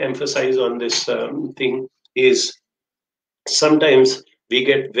to emphasize on this thing is, sometimes we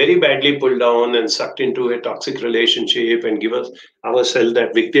get very badly pulled down and sucked into a toxic relationship and give us ourselves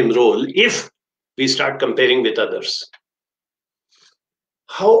that victim role if we start comparing with others.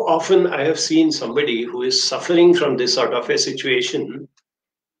 How often I have seen somebody who is suffering from this sort of a situation,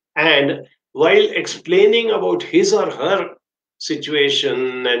 and while explaining about his or her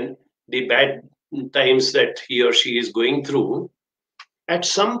situation and the bad times that he or she is going through, at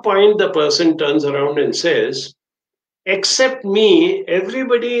some point the person turns around and says, except me,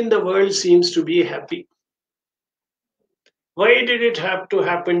 everybody in the world seems to be happy. Why did it have to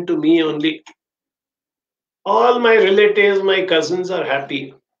happen to me only? All my relatives, my cousins are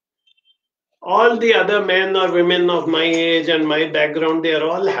happy. All the other men or women of my age and my background, they are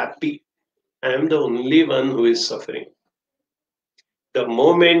all happy. I am the only one who is suffering. The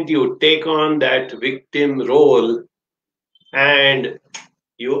moment you take on that victim role and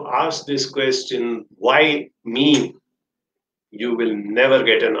you ask this question, why me? You will never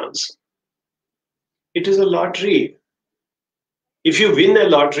get an answer. It is a lottery. If you win a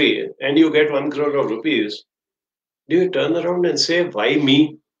lottery and you get 1 crore of rupees, do you turn around and say, why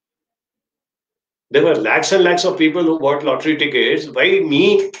me? There were lakhs and lakhs of people who bought lottery tickets. Why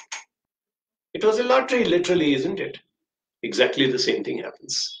me? It was a lottery, literally, isn't it? Exactly the same thing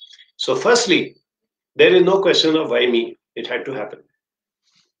happens. So, firstly, there is no question of why me. It had to happen.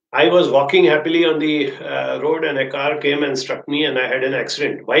 I was walking happily on the road and a car came and struck me and I had an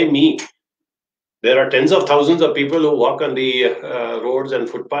accident. Why me? There are tens of thousands of people who walk on the roads and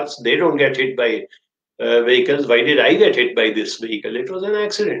footpaths. They don't get hit by vehicles. Why did I get hit by this vehicle? It was an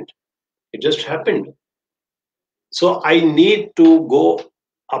accident. It just happened. So I need to go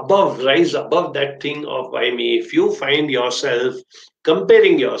above, rise above that thing of why me. If you find yourself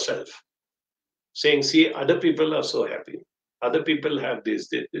comparing yourself, saying, see, other people are so happy. Other people have this.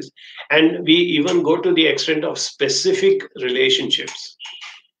 And we even go to the extent of specific relationships.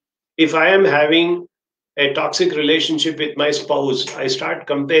 If I am having a toxic relationship with my spouse, I start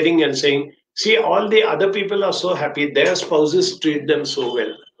comparing and saying, see, all the other people are so happy, their spouses treat them so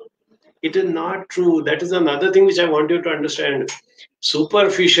well. It is not true. That is another thing which I want you to understand.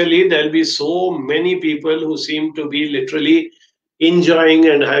 Superficially, there'll be so many people who seem to be literally enjoying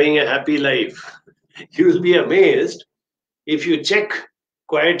and having a happy life. You will be amazed if you check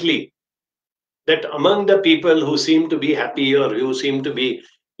quietly that among the people who seem to be happy or who seem to be,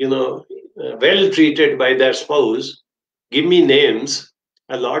 well treated by their spouse, give me names.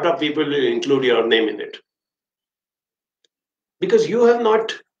 A lot of people will include your name in it because you have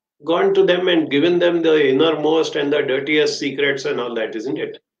not gone to them and given them the innermost and the dirtiest secrets and all that, isn't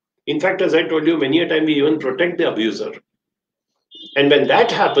it? In fact, as I told you many a time, we even protect the abuser. And when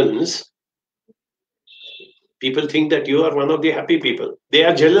that happens, people think that you are one of the happy people. They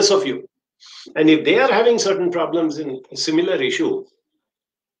are jealous of you. And if they are having certain problems in a similar issue,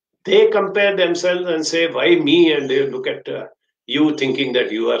 they compare themselves and say, why me? And they look at you thinking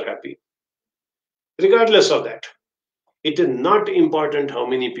that you are happy. Regardless of that, it is not important how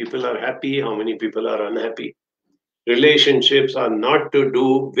many people are happy, how many people are unhappy. Relationships are not to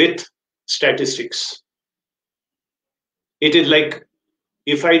do with statistics. It is like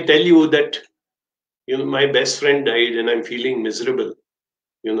if I tell you that my best friend died and I'm feeling miserable.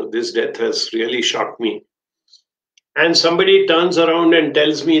 This death has really shocked me. And somebody turns around and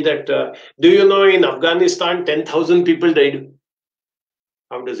tells me that, do you know in Afghanistan 10,000 people died?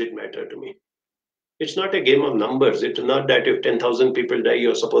 How does it matter to me? It's not a game of numbers. It's not that if 10,000 people die,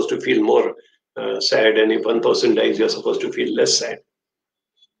 you're supposed to feel more sad, and if one person dies, you're supposed to feel less sad.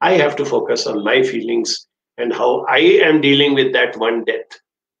 I have to focus on my feelings and how I am dealing with that one death.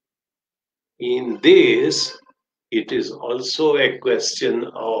 In this, it is also a question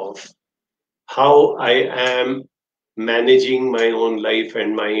of how I am managing my own life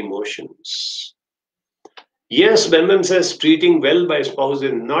and my emotions. Yes, Bentham says treating well by spouse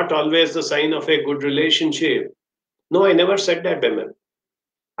is not always the sign of a good relationship. No, I never said that, Bentham.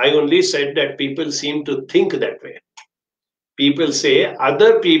 I only said that people seem to think that way. People say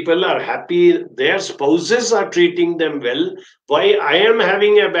other people are happy, their spouses are treating them well. Why I am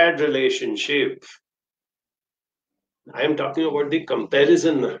having a bad relationship? I am talking about the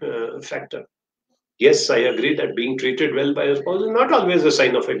comparison factor. Yes, I agree that being treated well by a spouse is not always a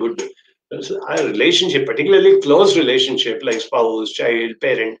sign of a good relationship, particularly close relationship like spouse, child,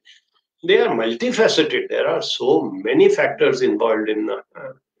 parent. They are multifaceted. There are so many factors involved in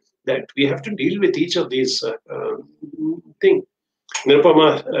that. We have to deal with each of these things.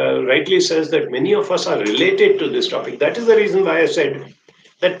 Nirupama rightly says that many of us are related to this topic. That is the reason why I said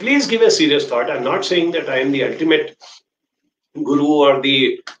that please give a serious thought. I'm not saying that I am the ultimate guru or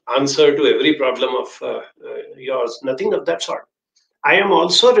the answer to every problem of yours. Nothing of that sort. I am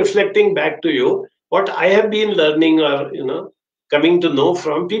also reflecting back to you what I have been learning or coming to know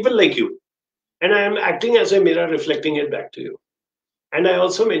from people like you, and I am acting as a mirror, reflecting it back to you. And I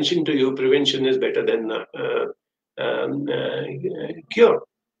also mentioned to you, prevention is better than cure.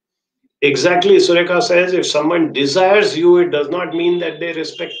 Exactly, Sureka says if someone desires you, it does not mean that they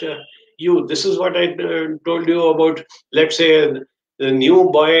respect you. This is what I told you about, let's say, the new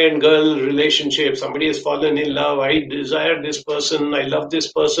boy and girl relationship. Somebody has fallen in love. I desire this person. I love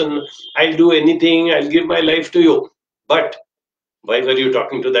this person. I'll do anything. I'll give my life to you. But why were you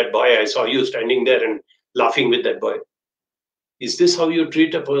talking to that boy? I saw you standing there and laughing with that boy. Is this how you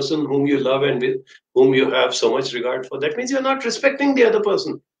treat a person whom you love and with whom you have so much regard for? That means you're not respecting the other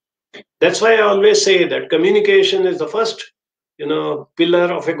person. That's why I always say that communication is the first,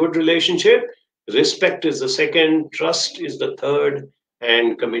 pillar of a good relationship. Respect is the second, trust is the third,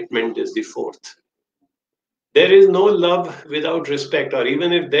 and commitment is the fourth. There is no love without respect, or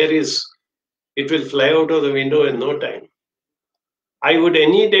even if there is, it will fly out of the window in no time. I would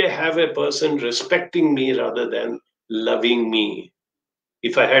any day have a person respecting me rather than loving me.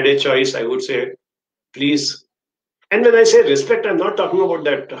 If I had a choice, I would say, please. And when I say respect, I'm not talking about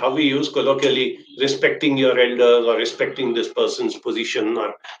that how we use colloquially respecting your elders or respecting this person's position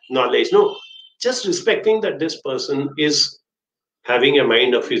or knowledge. No, just respecting that this person is having a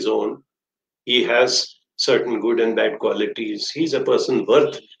mind of his own. He has certain good and bad qualities. He's a person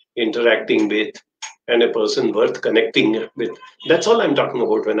worth interacting with and a person worth connecting with. That's all I'm talking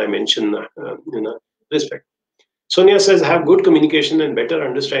about when I mention respect. Sonia says, have good communication and better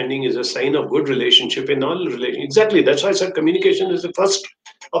understanding is a sign of good relationship in all relations. Exactly. That's why I said communication is the first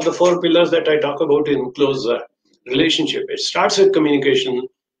of the four pillars that I talk about in close relationship. It starts with communication,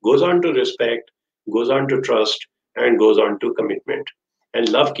 goes on to respect, goes on to trust, and goes on to commitment. And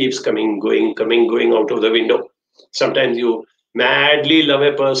love keeps coming, going out of the window. Sometimes you madly love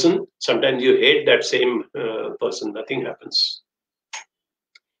a person, sometimes you hate that same person. Nothing happens.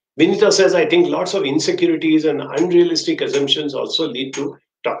 Vinita says, I think lots of insecurities and unrealistic assumptions also lead to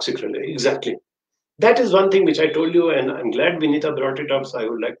toxic relations. Exactly. That is one thing which I told you, and I'm glad Vinita brought it up. So I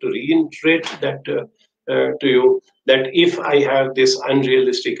would like to reiterate that to you that if I have these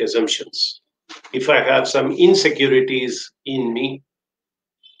unrealistic assumptions, if I have some insecurities in me,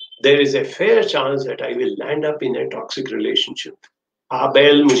 there is a fair chance that I will land up in a toxic relationship.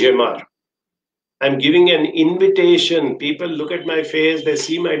 Abel mujhe maar. I'm giving an invitation. People look at my face, they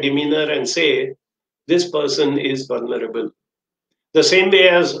see my demeanor and say, this person is vulnerable. The same way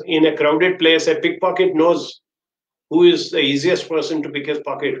as in a crowded place, a pickpocket knows who is the easiest person to pick his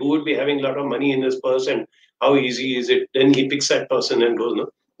pocket, who would be having a lot of money in his purse and how easy is it. Then he picks that person and goes, no.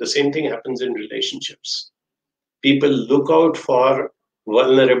 The same thing happens in relationships. People look out for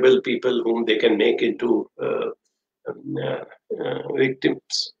vulnerable people whom they can make into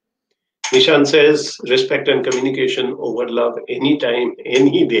victims. Nishan says respect and communication over love anytime,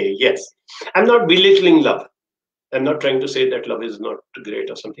 any day. Yes. I'm not belittling love. I'm not trying to say that love is not great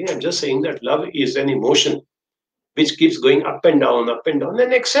or something. I'm just saying that love is an emotion which keeps going up and down,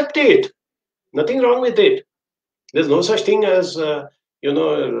 and accept it. Nothing wrong with it. There's no such thing as,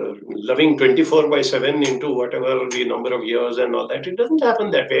 loving 24 by 7 into whatever the number of years and all that. It doesn't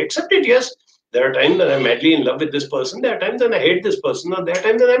happen that way. Accept it, yes. There are times that I'm madly in love with this person. There are times that I hate this person, or there are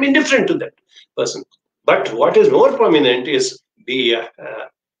times that I'm indifferent to that person. But what is more prominent is the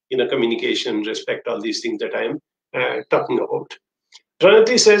communication, respect, all these things that I'm talking about.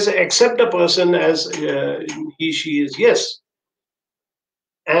 Pranati says, accept a person as he, she is. Yes.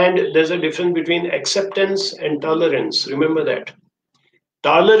 And there's a difference between acceptance and tolerance. Remember that.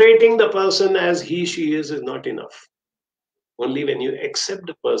 Tolerating the person as he, she is not enough. Only when you accept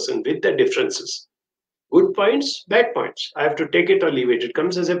the person with the differences. Good points, bad points. I have to take it or leave it. It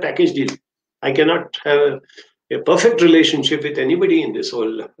comes as a package deal. I cannot have a perfect relationship with anybody in this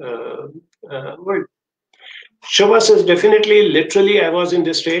whole world. Shobha says, definitely, literally, I was in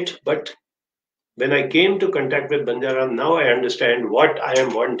this state, but when I came to contact with Banjara, now I understand what I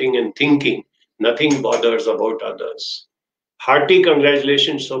am wanting and thinking. Nothing bothers about others. Hearty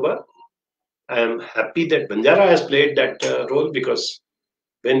congratulations, Shobha. I am happy that Banjara has played that role, because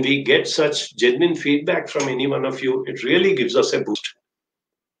when we get such genuine feedback from any one of you, it really gives us a boost.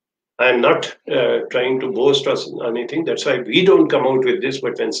 I'm not trying to boast or anything. That's why we don't come out with this.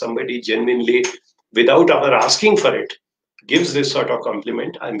 But when somebody genuinely, without our asking for it, gives this sort of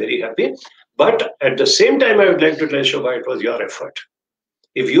compliment, I'm very happy. But at the same time, I would like to tell Shobha, it was your effort.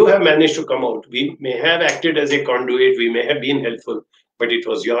 If you have managed to come out, we may have acted as a conduit, we may have been helpful, but it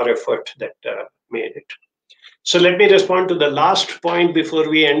was your effort that made it. So let me respond to the last point before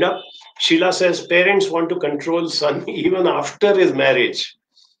we end up. Sheila says parents want to control son even after his marriage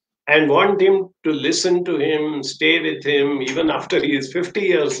and want him to listen to him, stay with him even after he is 50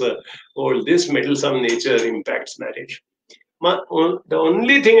 years old. This meddlesome nature impacts marriage. The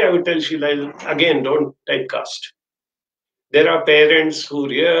only thing I would tell Sheila is, again, don't typecast. There are parents who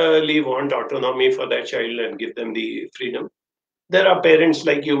really want autonomy for their child and give them the freedom. There are parents,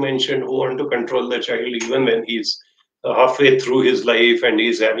 like you mentioned, who want to control the child even when he's halfway through his life and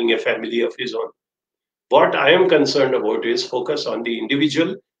he's having a family of his own. What I am concerned about is focus on the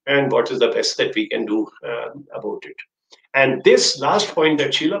individual and what is the best that we can do about it. And this last point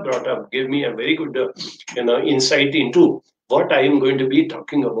that Sheila brought up gave me a very good insight into what I am going to be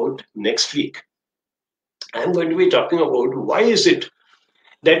talking about next week. I'm going to be talking about why is it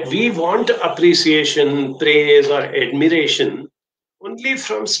that we want appreciation, praise, or admiration only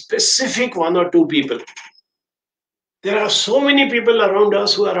from specific one or two people. There are so many people around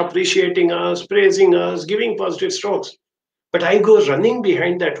us who are appreciating us, praising us, giving positive strokes. But I go running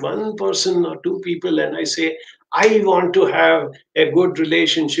behind that one person or two people and I say, I want to have a good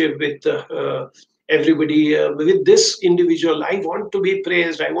relationship with everybody, with this individual. I want to be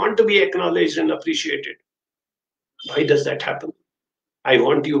praised. I want to be acknowledged and appreciated. Why does that happen? I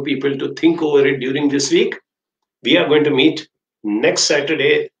want you people to think over it during this week. We are going to meet next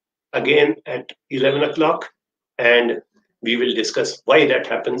Saturday again at 11 o'clock, and we will discuss why that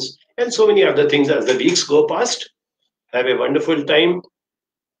happens and so many other things as the weeks go past. Have a wonderful time.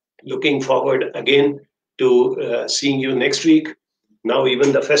 Looking forward again to seeing you next week. Now,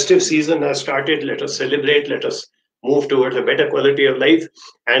 even the festive season has started. Let us celebrate. Let us move towards a better quality of life.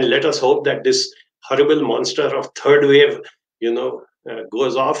 And let us hope that this horrible monster of third wave,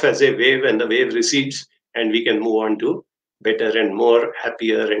 goes off as a wave and the wave recedes, and we can move on to better and more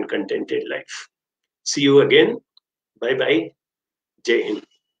happier and contented life. See you again. Bye bye. Jai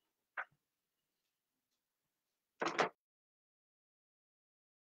Hind.